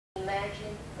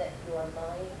Imagine that you are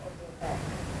lying on your back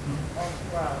on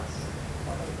grass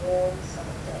on a warm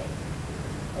summer day,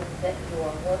 and that you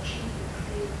are watching the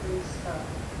clear blue sky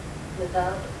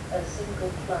without a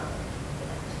single cloud in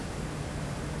it.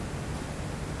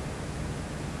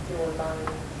 You are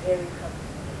lying very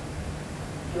comfortably.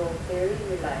 You are very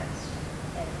relaxed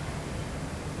and happy.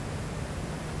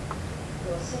 You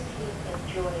are simply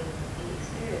enjoying the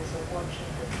experience of watching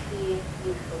the clear,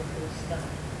 beautiful blue sky.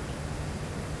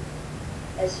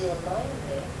 As you are lying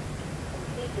there,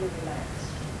 completely relaxed,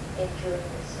 enjoying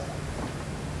yourself,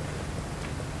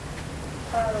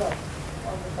 far off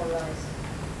on the horizon,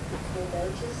 you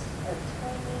notice a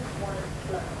tiny white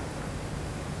cloud.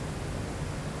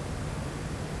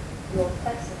 You are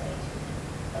fascinated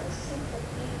by the simple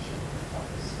beauty of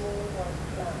the small white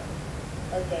cloud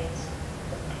against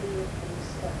the clear blue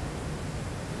sky.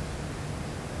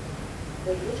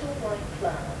 The little white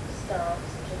cloud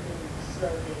starts to move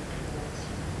slowly towards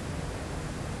you.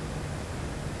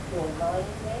 You are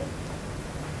lying there,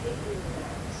 completely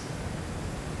relaxed,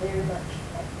 very much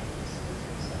at peace with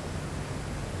yourself,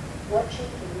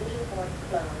 watching the little white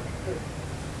cloud drift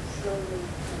slowly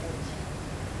towards you.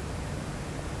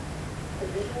 The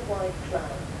little white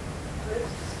cloud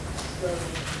drifts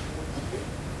slowly towards you.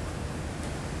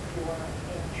 You are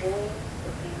enjoying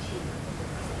the beauty of the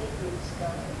clear blue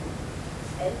sky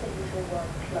and the little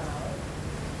white cloud.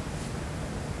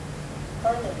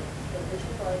 Finally, the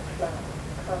little white cloud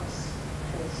comes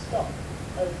to a stop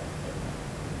overhead.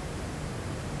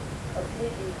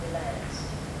 Completely relaxed,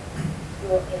 you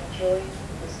are enjoying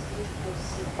this beautiful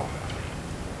scene.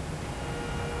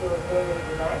 You are very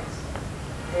relaxed,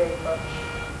 very much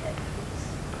at peace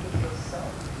with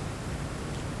yourself.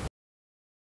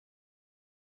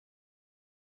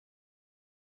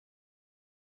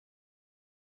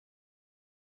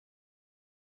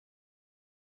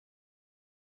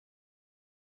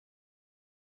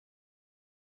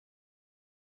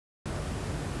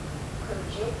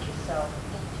 Project yourself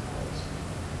into it.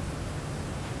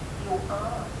 You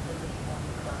are the little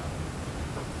white cloud,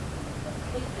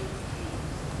 completely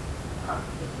confused,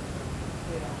 happy,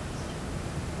 relaxed,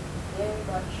 very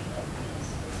much